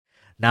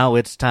Now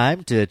it's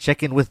time to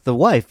check in with the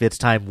wife. It's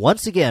time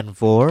once again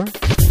for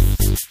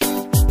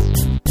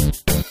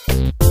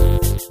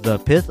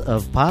The Pith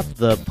of Pop,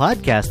 the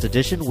podcast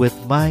edition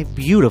with my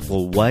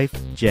beautiful wife,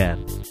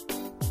 Jen.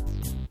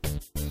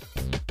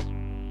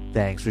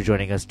 Thanks for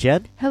joining us,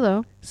 Jen.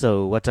 Hello.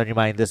 So, what's on your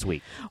mind this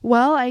week?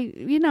 Well,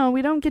 we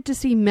don't get to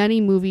see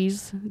many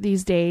movies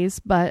these days,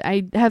 but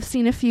I have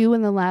seen a few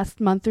in the last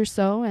month or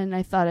so, and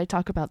I thought I'd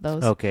talk about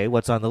those. Okay,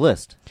 what's on the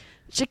list?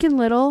 Chicken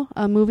Little,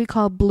 a movie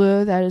called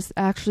Bleu that is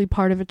actually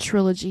part of a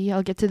trilogy.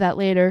 I'll get to that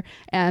later.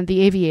 And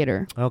The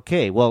Aviator.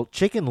 Okay, well,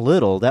 Chicken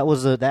Little,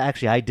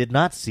 actually I did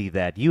not see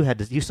that.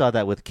 You saw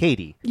that with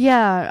Katie.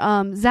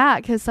 Yeah,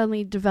 Zach has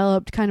suddenly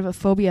developed kind of a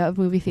phobia of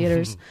movie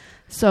theaters.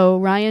 So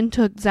Ryan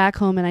took Zach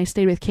home, and I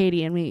stayed with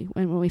Katie, and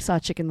when we saw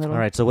Chicken Little. All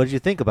right, so what did you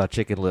think about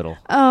Chicken Little?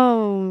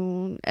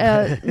 Oh,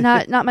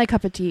 not my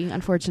cup of tea,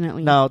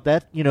 unfortunately. Now,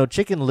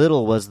 Chicken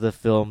Little was the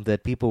film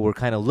that people were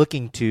kind of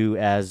looking to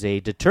as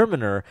a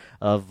determiner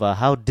of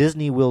how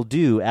Disney will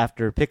do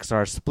after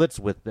Pixar splits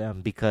with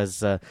them,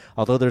 because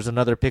although there's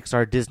another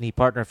Pixar-Disney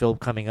partner film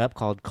coming up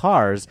called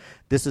Cars,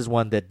 this is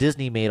one that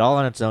Disney made all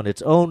on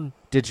its own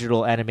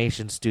digital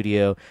animation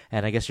studio,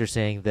 and I guess you're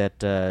saying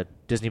that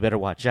Disney better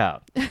watch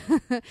out.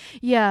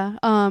 Yeah.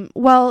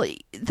 Well,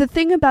 the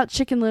thing about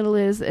Chicken Little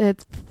is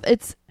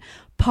it's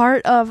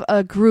part of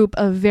a group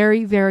of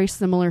very, very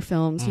similar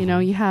films. You know,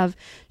 you have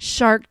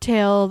Shark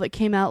Tale that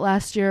came out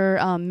last year,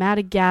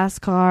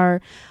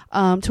 Madagascar,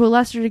 to a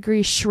lesser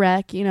degree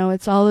Shrek. You know,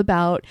 it's all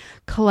about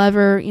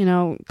clever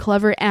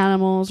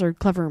animals or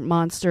clever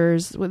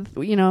monsters with,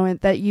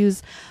 that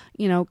use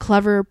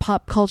clever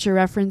pop culture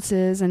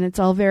references, and it's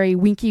all very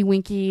winky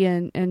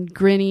and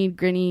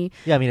grinny.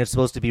 Yeah, I mean, it's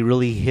supposed to be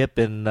really hip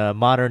and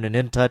modern and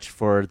in touch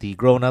for the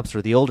grown-ups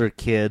or the older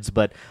kids,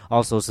 but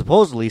also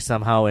supposedly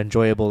somehow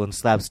enjoyable and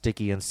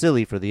slapsticky and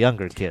silly for the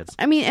younger kids.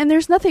 I mean, and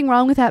there's nothing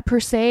wrong with that per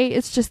se.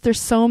 It's just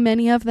there's so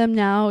many of them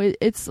now.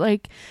 It's all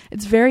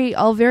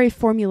very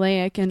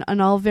formulaic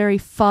and all very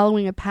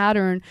following a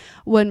pattern,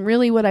 when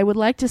really what I would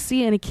like to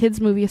see in a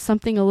kids movie is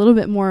something a little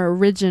bit more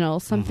original,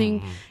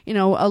 something,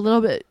 a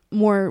little bit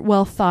more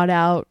well thought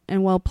out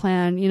and well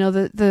planned.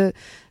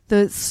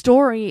 The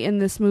story in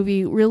this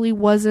movie really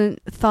wasn't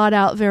thought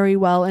out very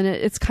well, and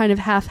it's kind of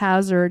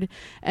haphazard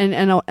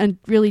and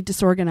really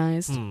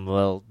disorganized.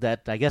 Well,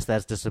 I guess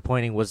that's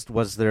disappointing. Who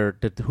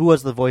are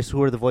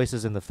the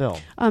voices in the film?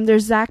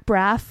 There's Zach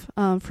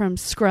Braff from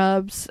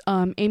Scrubs,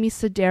 Amy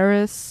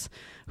Sedaris,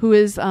 who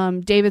is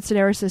David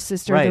Sedaris'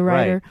 sister, the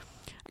writer. Right.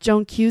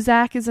 Joan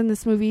Cusack is in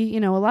this movie.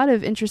 A lot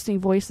of interesting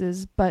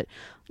voices, but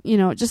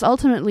just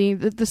ultimately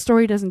the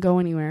story doesn't go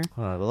anywhere.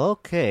 Well,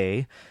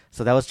 okay.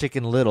 So that was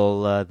Chicken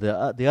Little.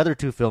 The other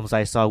two films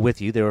I saw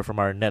with you, they were from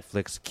our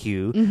Netflix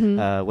queue.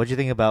 What'd you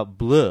think about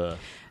Bleu?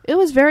 It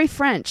was very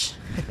French.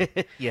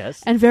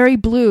 Yes. And very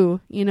blue,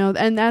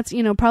 and that's,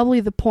 probably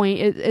the point.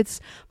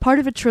 It's part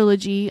of a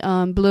trilogy,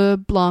 Bleu,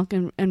 Blanc,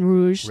 and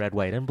Rouge. Red,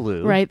 white, and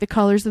blue. Right, the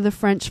colors of the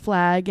French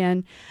flag.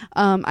 And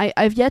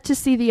I've yet to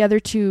see the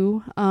other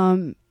two.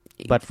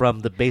 But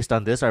based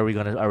on this, are we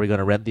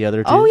gonna rent the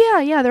other two? Oh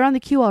yeah, they're on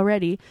the queue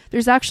already.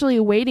 There's actually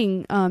a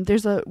waiting.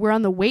 We're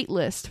on the wait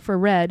list for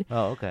Red.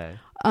 Oh, okay.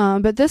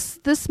 But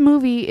this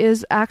movie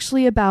is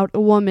actually about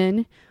a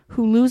woman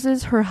who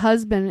loses her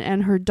husband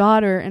and her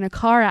daughter in a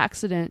car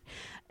accident,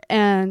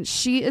 and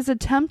she is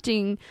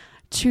attempting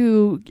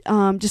to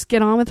just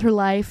get on with her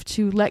life,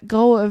 to let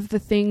go of the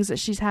things that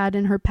she's had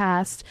in her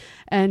past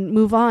and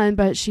move on,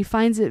 but she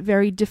finds it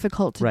very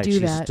difficult to do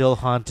that. She's still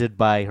haunted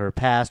by her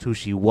past, who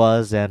she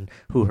was and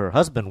who her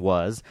husband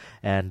was,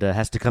 and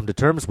has to come to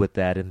terms with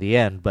that in the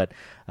end. But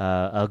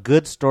a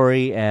good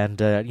story, and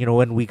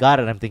when we got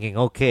it, I'm thinking,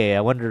 okay,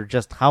 I wonder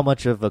just how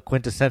much of a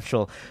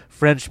quintessential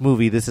French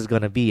movie this is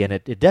going to be, and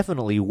it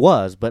definitely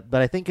was, but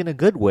I think in a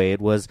good way.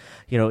 It was,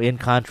 in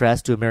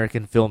contrast to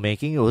American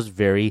filmmaking, it was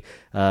very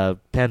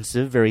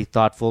pensive, very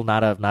thoughtful,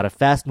 not a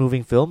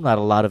fast-moving film, not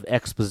a lot of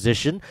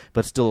exposition,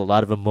 but still a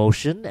lot of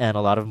emotion and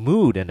a lot of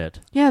mood in it.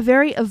 Yeah,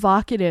 very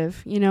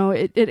evocative.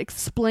 It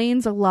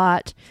explains a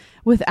lot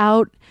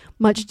without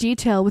much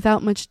detail,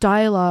 without much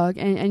dialogue,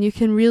 and you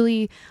can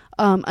really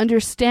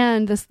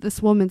understand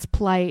this woman's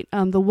plight.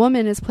 The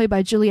woman is played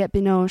by Juliette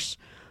Binoche,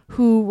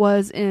 who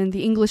was in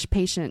The English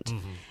Patient.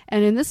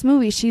 And in this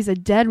movie, she's a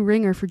dead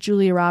ringer for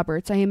Julia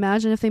Roberts. I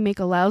imagine if they make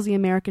a lousy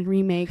American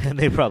remake... And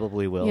they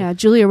probably will. Yeah,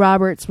 Julia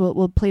Roberts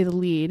will play the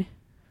lead.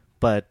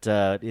 But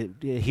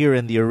here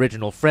in the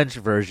original French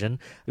version,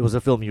 it was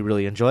a film you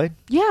really enjoyed?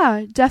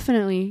 Yeah,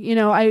 definitely.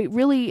 I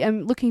really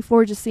am looking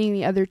forward to seeing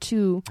the other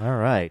two. All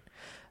right.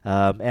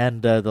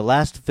 And the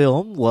last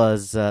film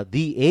was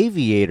The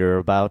Aviator,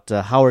 about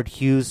Howard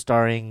Hughes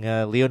starring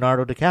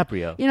Leonardo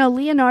DiCaprio.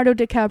 Leonardo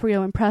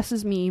DiCaprio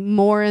impresses me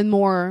more and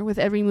more with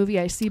every movie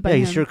I see by him.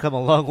 Yeah, he's sure come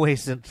a long way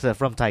since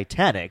from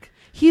Titanic.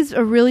 He's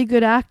a really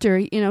good actor.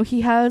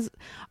 He has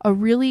a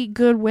really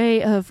good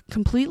way of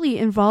completely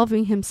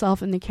involving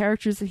himself in the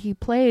characters that he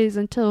plays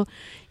until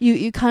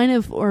you kind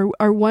of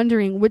are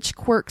wondering which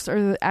quirks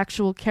are the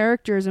actual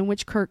characters and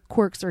which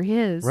quirks are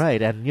his.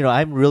 Right, and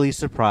I'm really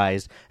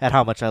surprised at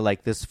how much I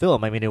like this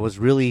film. I mean, it was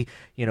really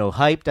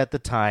hyped at the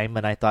time,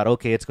 and I thought,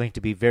 okay, it's going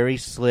to be very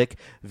slick,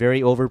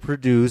 very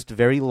overproduced,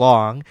 very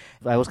long.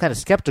 I was kind of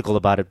skeptical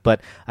about it,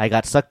 but I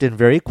got sucked in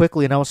very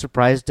quickly, and I was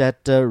surprised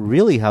at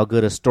really how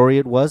good a story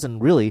it was,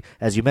 and really,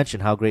 as you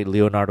mentioned, how great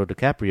Leonardo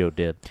DiCaprio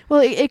did.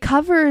 Well, it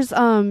covers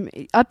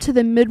up to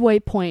the midway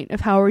point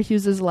of Howard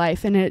Hughes'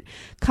 life, and it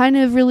kind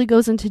of really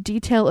goes into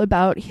detail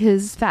about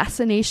his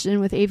fascination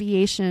with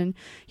aviation.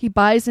 He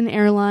buys an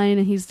airline,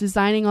 and he's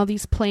designing all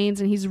these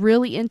planes, and he's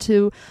really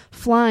into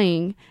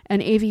flying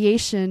and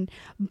aviation,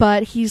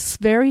 but he's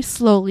very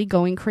slowly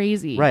going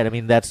crazy. Right. I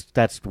mean, that's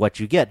what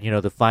you get.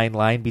 The fine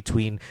line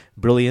between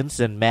brilliance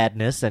and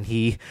madness, and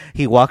he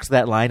walks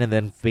that line and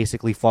then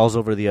basically falls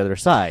over the other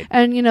side.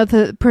 And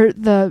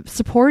the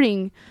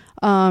supporting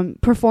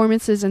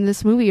performances in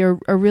this movie are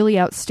really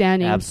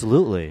outstanding.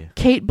 Absolutely.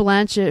 Cate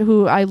Blanchett,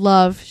 who I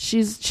love,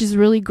 she's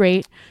really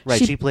great.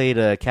 Right, she played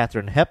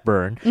Katharine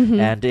Hepburn, Mm-hmm.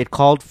 and it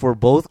called for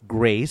both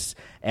grace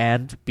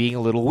and being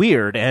a little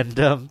weird,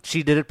 and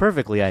she did it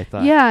perfectly, I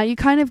thought. Yeah, you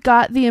kind of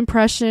got the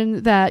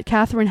impression that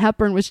Katharine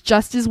Hepburn was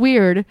just as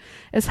weird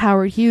as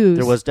Howard Hughes.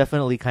 There was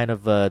definitely kind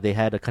of, they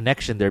had a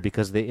connection there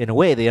because in a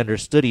way, they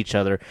understood each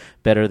other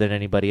better than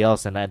anybody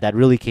else, and that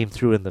really came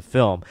through in the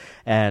film.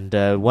 And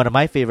one of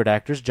my favorite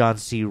actors, John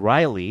C.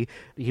 Reilly,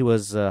 he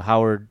was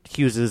Howard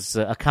Hughes'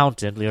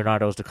 accountant,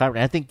 Leonardo's DiCaprio.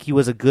 I think he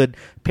was a good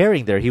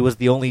pairing there. He was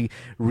the only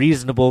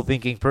reasonable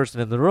thinking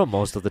person in the room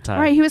most of the time.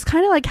 Right, he was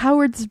kind of like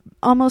Howard's,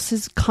 almost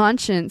his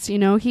conscience.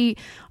 He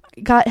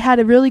had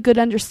a really good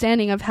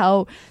understanding of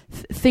how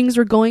things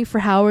were going for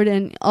Howard,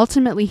 and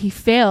ultimately he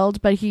failed,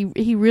 but he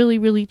really,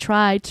 really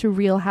tried to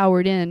reel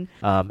Howard in.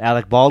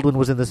 Alec Baldwin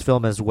was in this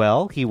film as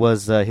well. He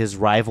was his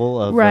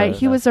rival of... Right,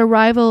 he was a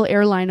rival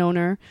airline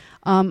owner.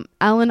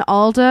 Alan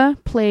Alda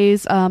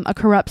plays a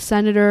corrupt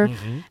senator,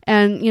 Mm-hmm.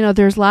 and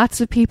there's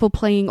lots of people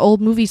playing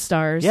old movie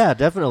stars. Yeah,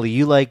 definitely.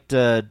 You liked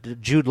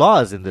Jude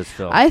Law's in this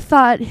film. I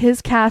thought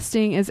his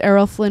casting as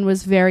Errol Flynn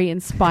was very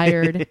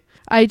inspired.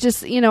 I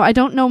just, I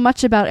don't know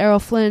much about Errol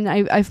Flynn.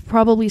 I've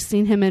probably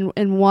seen him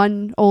in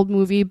one old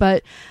movie,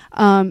 but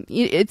I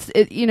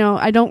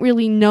don't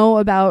really know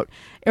about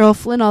Errol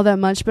Flynn all that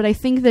much, but I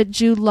think that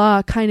Jude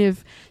Law kind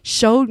of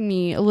showed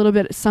me a little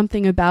bit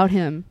something about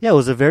him. Yeah, it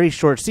was a very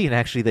short scene,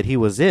 actually, that he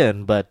was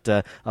in, but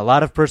a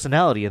lot of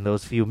personality in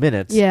those few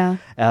minutes. Yeah.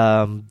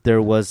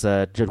 There was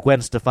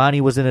Gwen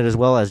Stefani was in it as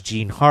well as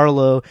Jean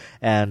Harlow,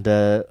 and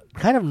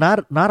kind of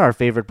not our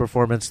favorite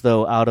performance,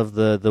 though, out of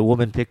the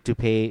woman picked to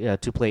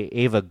play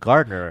Ava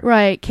Gardner.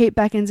 Right, Kate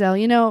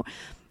Beckinsale.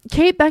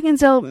 Kate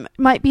Beckinsale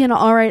might be an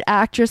alright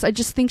actress. I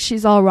just think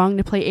she's all wrong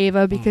to play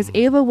Ava because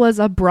Ava was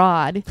a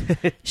broad.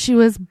 She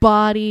was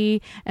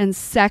bawdy and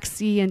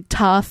sexy and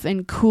tough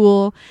and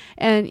cool.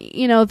 And,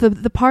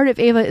 the part of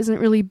Ava isn't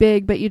really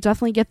big, but you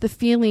definitely get the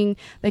feeling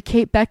that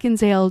Kate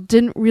Beckinsale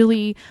didn't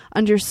really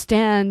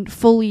understand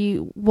fully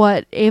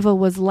what Ava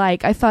was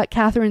like. I thought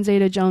Catherine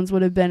Zeta-Jones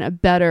would have been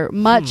a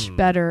much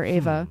better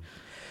Ava.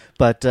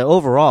 But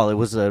overall, it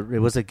was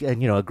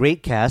a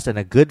great cast and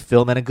a good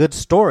film and a good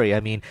story. I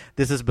mean,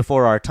 this is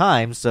before our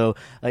time, so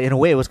in a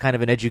way, it was kind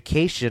of an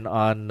education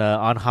on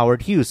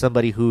Howard Hughes,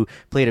 somebody who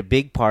played a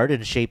big part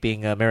in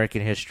shaping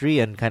American history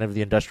and kind of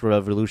the Industrial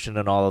Revolution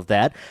and all of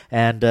that.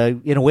 And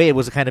in a way, it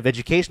was a kind of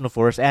educational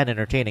for us and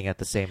entertaining at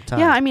the same time.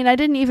 Yeah, I mean, I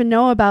didn't even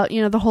know about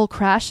the whole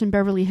crash in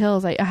Beverly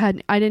Hills. I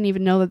didn't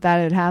even know that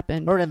had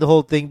happened. And the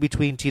whole thing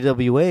between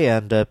TWA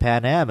and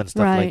Pan Am and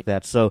stuff like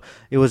that. So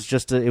it was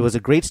just it was a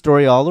great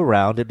story all around.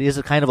 It is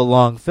a kind of a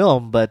long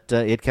film, but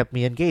it kept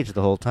me engaged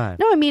the whole time.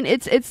 No, I mean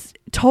it's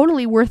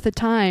totally worth the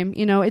time.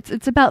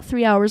 It's about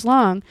 3 hours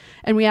long,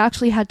 and we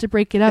actually had to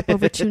break it up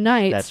over 2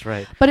 nights. That's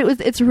right. But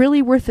it's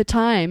really worth the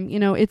time.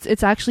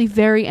 It's actually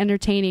very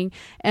entertaining,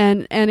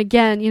 and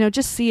again,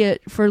 just see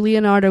it for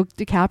Leonardo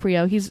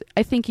DiCaprio.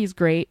 I think he's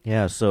great.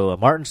 Yeah, so a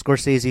Martin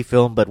Scorsese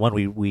film, but one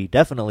we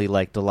definitely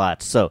liked a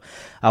lot. So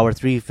our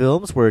 3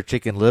 films were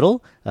Chicken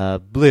Little,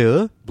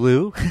 Blue,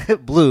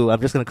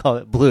 I'm just going to call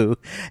it Blue,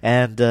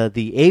 and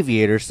The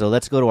Aviator. So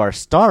let's go to our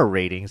star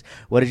ratings.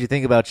 What did you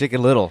think about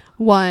Chicken Little?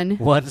 1.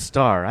 1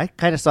 star. I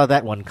kind of saw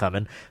that one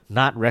coming.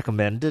 Not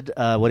recommended.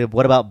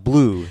 What about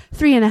Blue?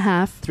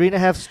 3.5.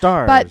 3.5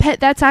 stars. But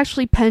that's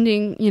actually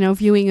pending,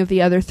 viewing of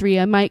the other 3.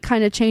 I might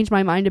kind of change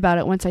my mind about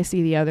it once I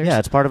see the others. Yeah,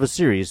 it's part of a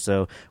series,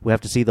 so we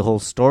have to see the whole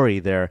story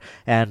there.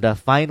 And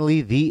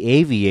finally, The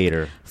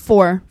Aviator.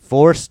 4.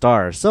 4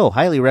 stars. So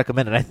highly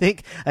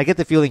recommended. I get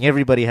the feeling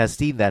everybody has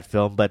seen that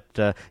film,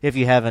 but if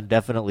you haven't,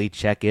 definitely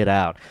check it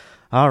out.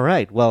 All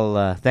right.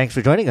 Well, thanks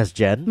for joining us,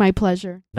 Jen. My pleasure.